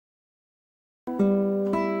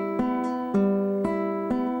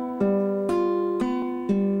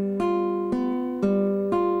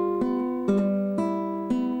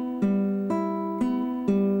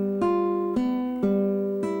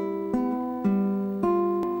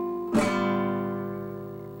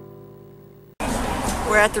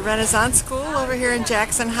We're at the Renaissance School over here in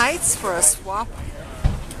Jackson Heights for a swap.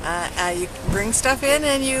 You bring stuff in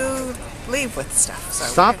and you leave with stuff. So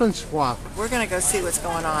Stop and swap. We're going to go see what's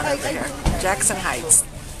going on over here. Jackson Heights.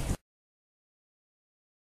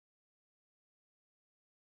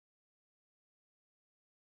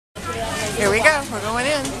 Here we go. We're going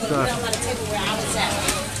in.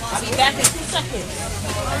 I'll be back in 2 seconds.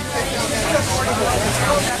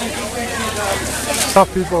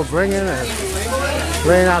 Stuff people are bringing and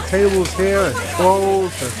laying out tables here and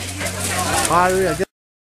clothes and pottery. I guess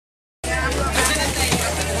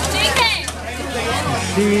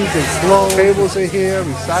seeds and clothes. Tables are here,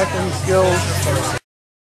 recycling skills.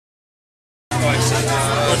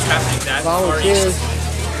 Volunteers.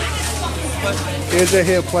 Kids are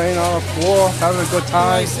here playing on the floor, having a good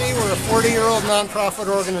time. We're a 40-year-old nonprofit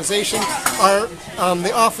organization.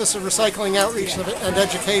 The Office of Recycling Outreach and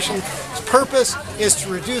Education's purpose is to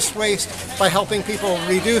reduce waste by helping people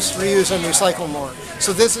reduce, reuse, and recycle more.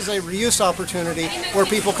 So this is a reuse opportunity where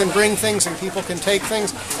people can bring things and people can take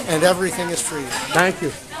things, and everything is free. Thank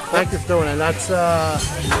you. Thank you for doing it. That's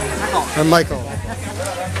Michael.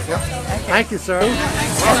 Yep. Thank you, sir. All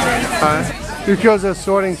right. Because they're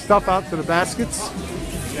sorting stuff out to the baskets.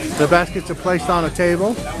 The baskets are placed on a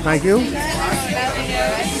table. Thank you.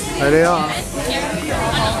 There they are.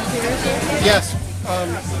 Yes.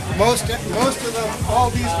 Most of them,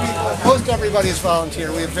 all these people, most everybody is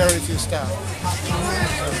volunteer. We have very few staff.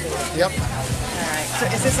 Yep. All right. So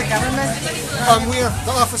is this a government?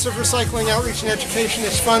 The Office of Recycling Outreach and Education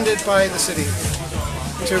is funded by the city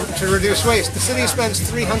to reduce waste. The city spends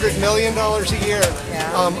 $300 million a year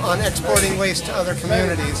on exporting waste to other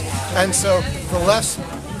communities, and so the less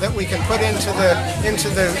that we can put into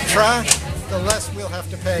the trash, the less we'll have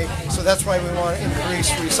to pay. So that's why we want to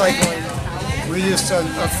increase recycling, reuse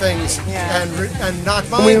of things, and not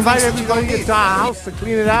buying. Can we invite everybody to our house to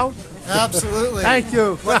clean it out? Absolutely. Thank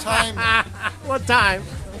you. What time? What time?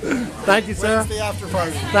 Thank you, sir. When's the after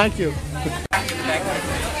party? Thank you.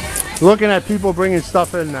 Looking at people bringing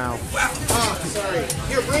stuff in now. Sorry.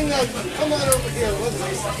 Here, come on over here. Where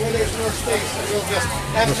there's more space, and we'll just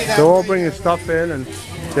empty that. They're all bringing stuff in, and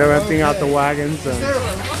they're emptying out the wagons, and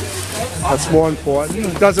that's more important.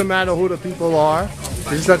 It doesn't matter who the people are. It's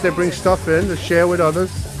just that they bring stuff in to share with others.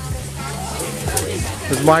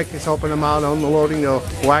 As Mike is helping them out unloading the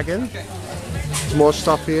wagon. There's more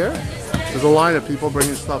stuff here. There's a line of people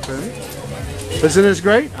bringing stuff in. Isn't this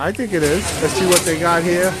great? I think it is. Let's see what they got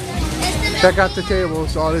here. Check out the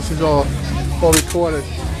tables. Oh, this is all recorded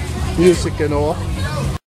music and all.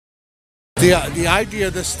 The idea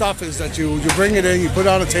of this stuff is that you bring it in, you put it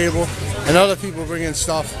on a table, and other people bring in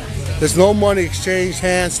stuff. There's no money exchanged,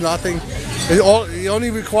 hands, nothing. The only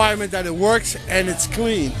requirement that it works and it's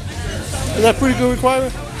clean. Is that a pretty good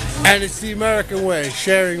requirement? And it's the American way,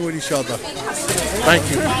 sharing with each other. Thank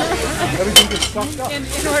you. Everything gets stuffed up. In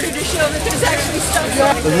order to show that there's actually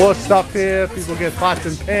stuff. There's more stuff here. People get pots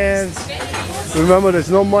and pans. Remember, there's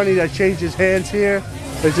no money that changes hands here.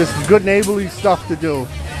 There's just good neighborly stuff to do.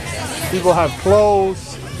 People have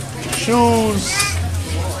clothes, shoes.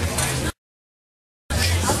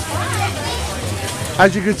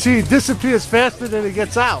 As you can see, it disappears faster than it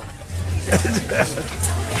gets out.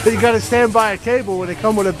 You got to stand by a table when they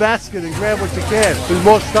come with a basket and grab what you can. There's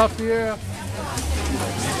more stuff here.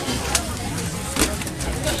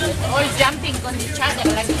 All jumping on each other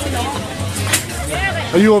like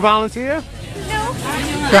Are you a volunteer? No.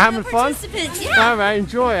 You're having fun? Yeah. All right,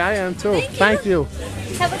 enjoy. I am too. Thank you.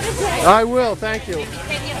 Have a good day. I will. Thank you.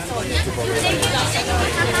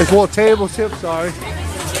 There's more table tips. Sorry.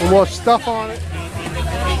 There's more stuff on it.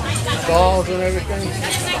 Balls and everything.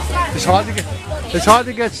 It's hard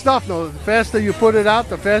to get stuff though. The faster you put it out,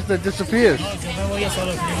 the faster it disappears.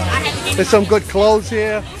 There's some good clothes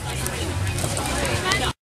here.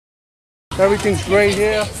 Everything's great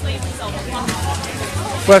here.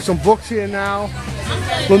 We have some books here now.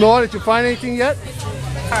 Lenore, did you find anything yet?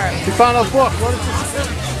 You found a book. What is this?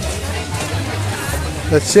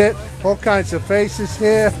 That's it. All kinds of faces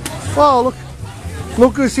here. Oh,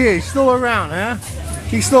 look who's here. He's still around, huh?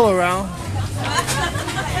 He's still around.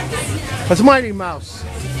 That's Mighty Mouse.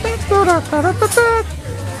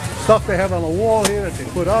 Stuff they have on the wall here that they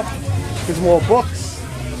put up. There's more books.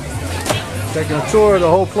 Taking a tour of the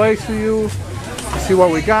whole place for you. See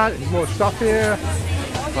what we got. There's more stuff here.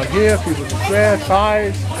 Out here, people can grab,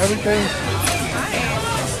 ties, everything.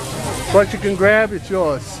 What you can grab, it's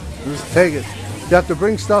yours. Just take it. You have to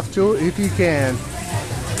bring stuff to it if you can.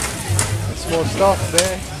 There's more stuff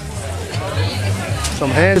there.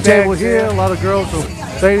 Some hand table here. A lot of girls,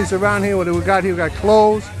 ladies around here. What do we got here? We got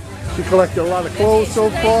clothes. We collected a lot of clothes so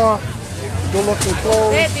far. good looking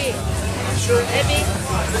clothes. Baby. Baby.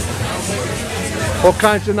 All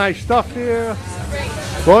kinds of nice stuff here.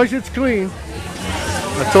 As long as it's clean.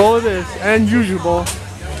 That's all it is. And usable.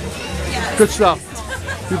 Good stuff.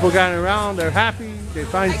 People getting around, they're happy, they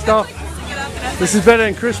find stuff. This is better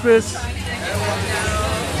than Christmas.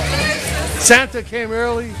 Santa came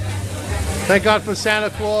early. Thank God for Santa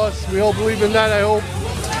Claus. We all believe in that, I hope.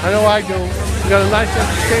 I know I do. We got a nice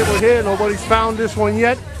empty table here. Nobody's found this one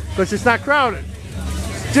yet because it's not crowded.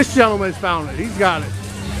 This gentleman's found it. He's got it.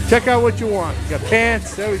 Check out what you want. You got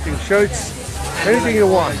pants, everything, shirts, anything you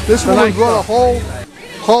want. This woman brought a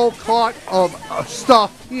whole cart of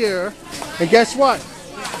stuff here. And guess what?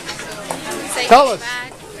 Tell us.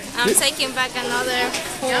 I'm taking back another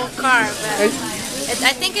full car, but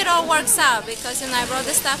I think it all works out because I brought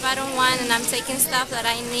the stuff I don't want, and I'm taking stuff that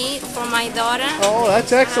I need for my daughter. Oh,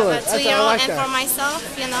 that's excellent. I like and that. For myself,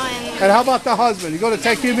 And how about the husband? You going to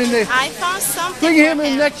take him in there? I found something. Bring him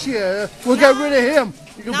in next year. We'll get rid of him.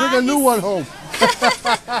 You can bring a new one home.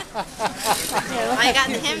 I got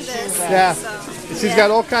him this. Yeah. So, She's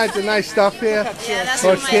got all kinds of nice stuff here. Yeah, that's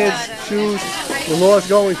for for my kids, daughter. shoes. The Lord's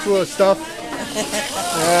going through her stuff.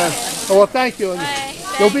 Oh, well, thank you.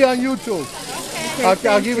 You'll be on YouTube.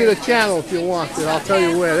 I'll give you the channel if you want it. I'll tell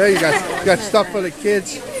you where. There you go. You got stuff for the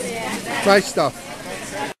kids. Nice stuff.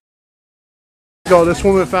 So this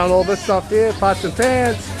woman found all this stuff here. Pots and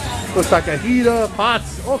pans. Looks like a heater,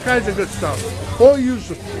 pots, all kinds of good stuff. All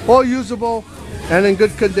usable and in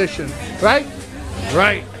good condition. Right?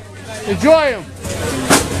 Right. Enjoy them.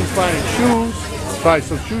 She's finding shoes. Try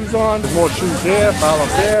some shoes on. More shoes there. Pile up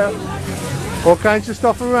there. All kinds of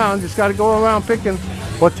stuff around. Just got to go around picking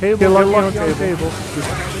what table. Get lucky on table.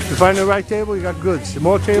 You find the right table, you got goods.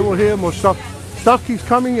 More table here, more stuff. Stuff keeps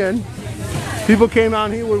coming in. People came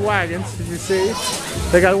out here with wagons. Did you see?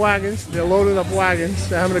 They got wagons. They're loading up wagons.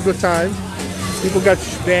 They're having a good time. People got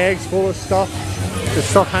bags full of stuff. There's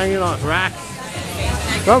stuff hanging on racks.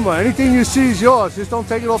 Remember, anything you see is yours. Just don't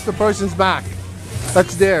take it off the person's back.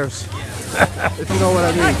 That's theirs. If you know what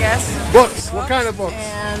I mean. I guess. Books. What kind of books?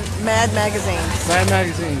 And Mad magazines. Mad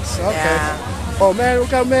magazines. Okay. Yeah. Oh man,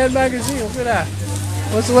 look at Mad magazine. Look at that.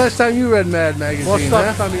 When's the last time you read Mad magazine? More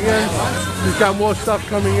stuff coming in. She's got more stuff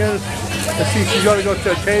coming in. Let's see, she's going to go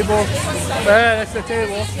to a table. That's the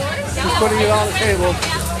table. She's putting it on the table.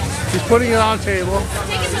 She's putting it on the table.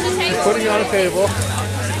 She's putting it on the table.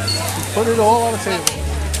 She's putting it all on the table.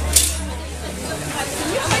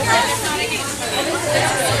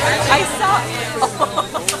 I saw.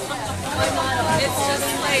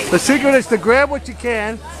 The secret is to grab what you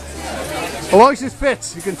can. As long as it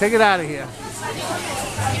fits, you can take it out of here.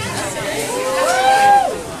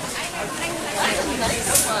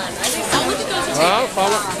 Well,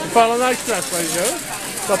 follow a nice dress, ladies and gentlemen.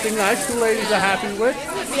 Something nice the ladies are happy with.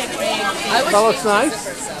 That looks nice.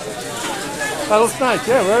 That looks nice,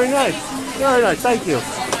 yeah, very nice. Very nice, thank you.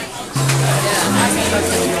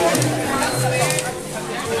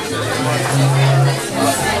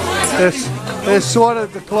 There's sort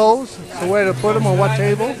of the clothes, the way to put them on what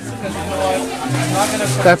table.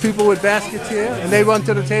 Got people with baskets here, and they run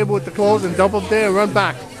to the table with the clothes and dump them there and run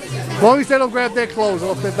back. As long as they don't grab their clothes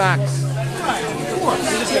off their backs.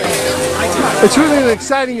 It's really an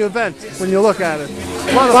exciting event when you look at it.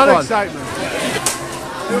 A lot of excitement.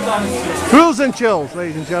 Thrills and chills,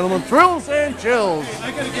 ladies and gentlemen. Thrills and chills.